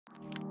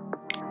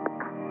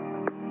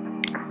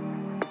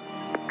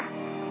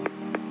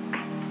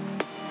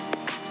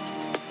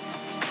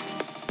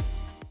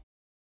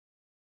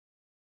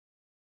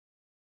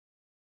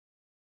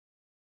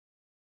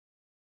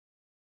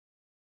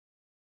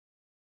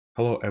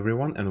Hello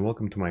everyone and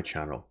welcome to my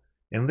channel.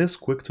 In this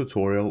quick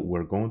tutorial,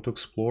 we're going to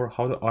explore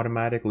how to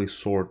automatically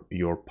sort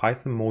your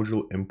Python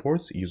module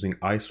imports using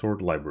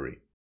isort library.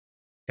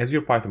 As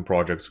your Python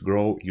projects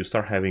grow, you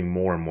start having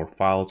more and more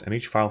files, and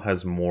each file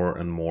has more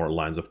and more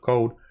lines of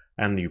code,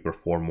 and you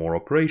perform more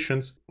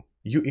operations.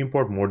 You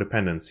import more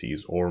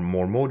dependencies or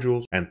more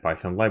modules and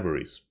Python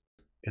libraries.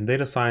 In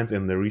data science,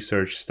 in the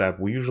research step,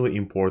 we usually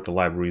import the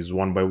libraries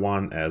one by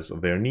one as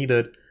they're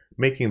needed,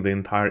 making the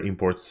entire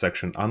imports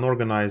section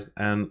unorganized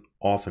and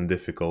often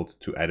difficult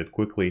to edit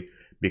quickly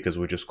because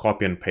we just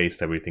copy and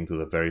paste everything to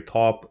the very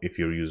top. If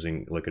you're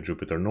using like a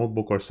Jupyter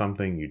notebook or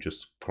something, you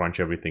just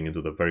crunch everything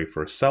into the very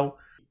first cell.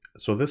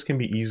 So this can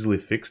be easily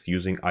fixed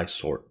using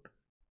isort.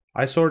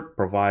 Isort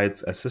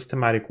provides a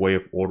systematic way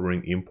of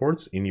ordering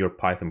imports in your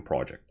Python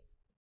project.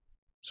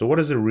 So what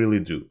does it really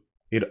do?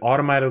 It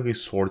automatically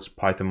sorts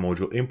Python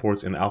module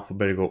imports in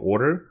alphabetical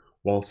order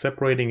while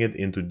separating it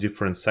into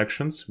different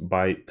sections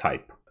by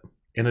type.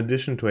 In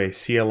addition to a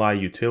CLI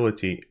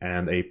utility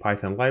and a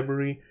Python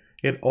library,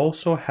 it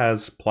also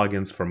has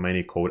plugins for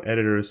many code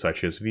editors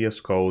such as VS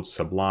Code,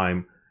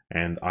 Sublime,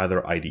 and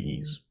other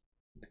IDEs.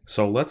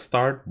 So let's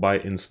start by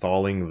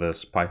installing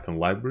this Python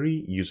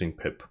library using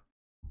pip.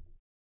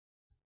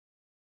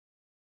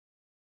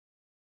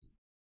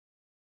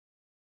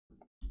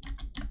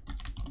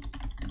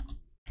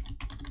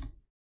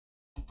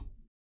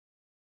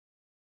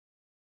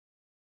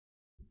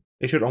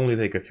 It should only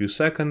take a few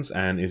seconds,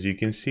 and as you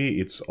can see,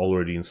 it's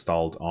already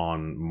installed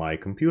on my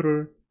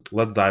computer.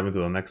 Let's dive into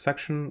the next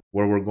section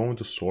where we're going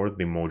to sort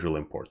the module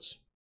imports.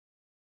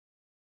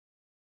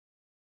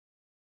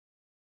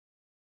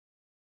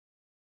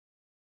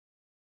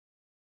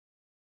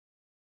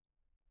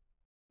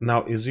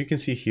 Now, as you can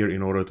see here,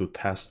 in order to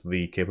test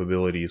the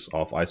capabilities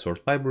of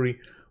isort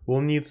library,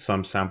 we'll need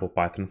some sample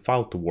Python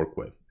file to work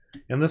with.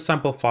 In this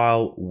sample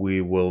file,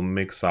 we will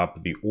mix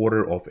up the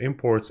order of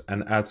imports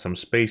and add some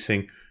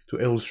spacing to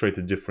illustrate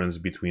the difference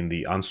between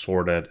the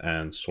unsorted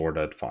and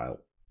sorted file.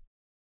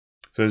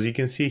 So as you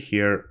can see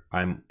here,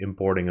 I'm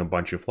importing a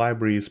bunch of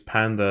libraries: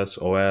 pandas,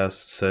 OS,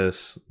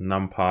 sys,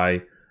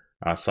 numpy,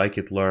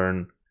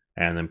 scikit-learn,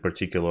 and in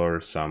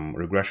particular some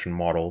regression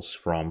models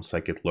from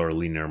scikit-learn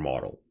linear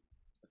model.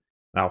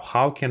 Now,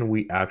 how can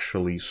we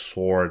actually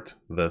sort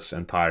this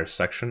entire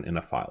section in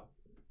a file?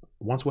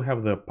 Once we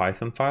have the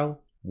Python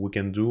file, we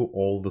can do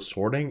all the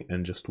sorting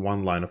in just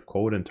one line of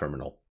code in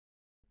terminal.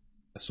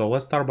 So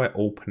let's start by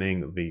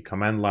opening the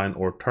command line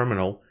or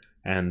terminal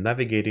and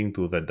navigating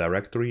to the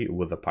directory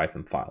with the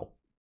Python file.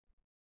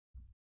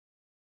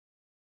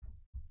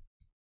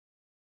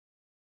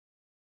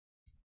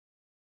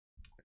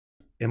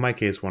 In my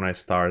case, when I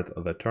start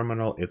the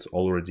terminal, it's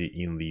already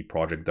in the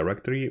project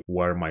directory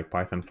where my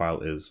Python file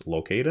is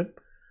located.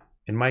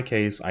 In my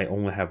case, I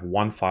only have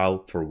one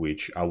file for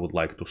which I would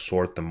like to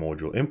sort the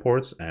module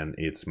imports, and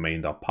it's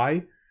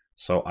main.py.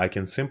 So I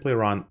can simply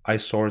run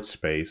isort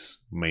space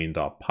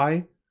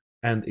main.py,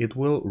 and it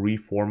will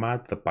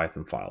reformat the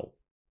Python file.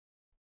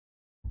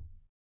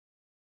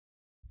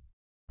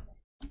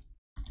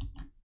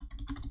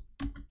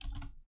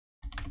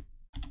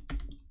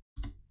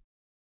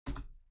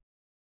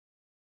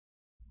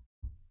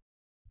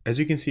 As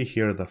you can see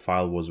here, the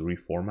file was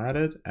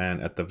reformatted,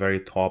 and at the very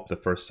top, the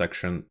first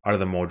section are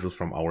the modules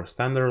from our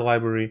standard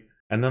library,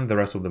 and then the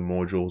rest of the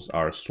modules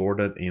are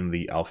sorted in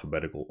the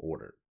alphabetical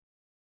order.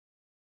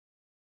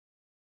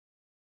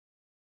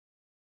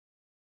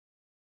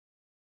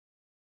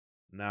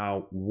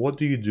 Now, what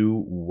do you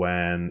do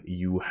when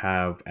you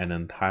have an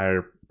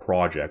entire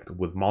project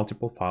with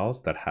multiple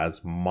files that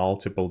has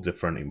multiple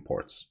different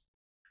imports?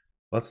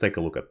 Let's take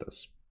a look at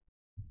this.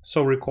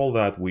 So recall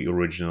that we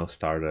originally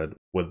started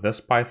with this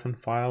Python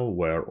file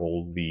where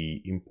all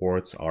the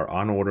imports are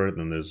unordered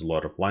and there's a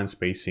lot of line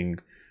spacing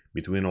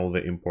between all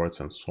the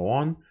imports and so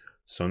on.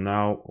 So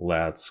now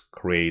let's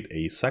create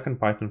a second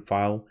Python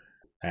file,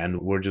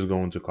 and we're just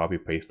going to copy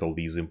paste all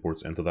these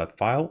imports into that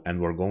file, and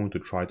we're going to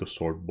try to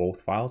sort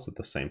both files at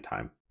the same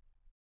time.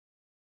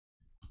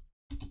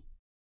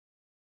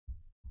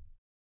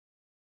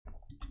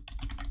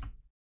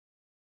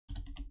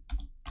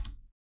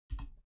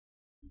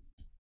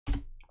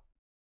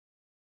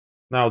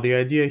 Now the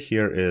idea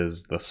here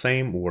is the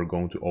same. We're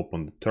going to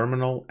open the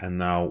terminal, and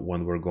now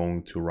when we're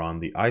going to run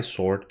the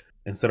isort,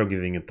 instead of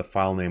giving it the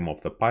file name of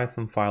the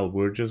Python file,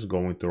 we're just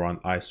going to run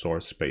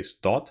isort space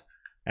dot,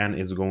 and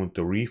it's going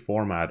to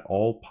reformat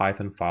all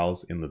Python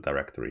files in the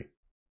directory.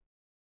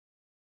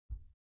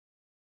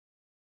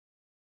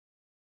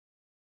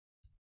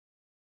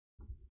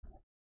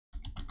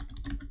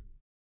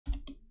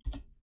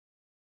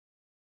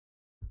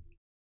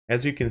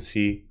 As you can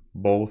see,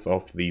 both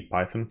of the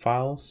Python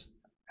files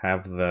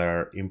have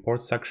their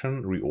import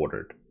section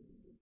reordered.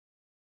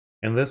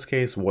 In this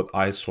case, what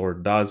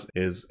isort does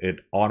is it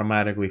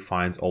automatically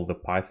finds all the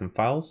Python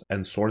files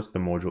and sorts the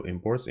module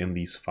imports in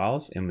these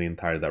files in the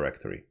entire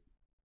directory.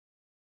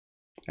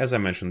 As I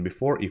mentioned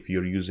before, if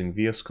you're using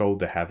VS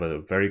Code, they have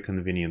a very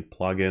convenient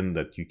plugin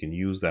that you can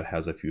use that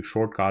has a few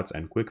shortcuts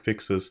and quick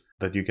fixes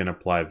that you can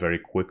apply very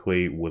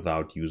quickly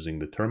without using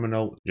the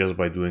terminal, just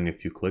by doing a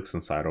few clicks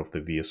inside of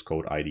the VS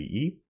Code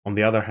IDE. On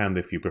the other hand,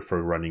 if you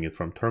prefer running it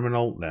from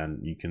terminal, then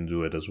you can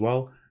do it as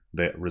well.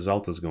 The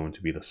result is going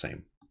to be the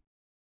same.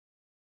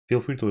 Feel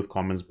free to leave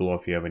comments below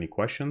if you have any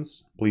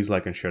questions. Please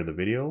like and share the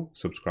video,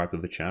 subscribe to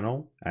the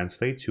channel, and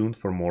stay tuned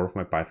for more of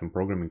my Python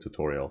programming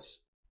tutorials.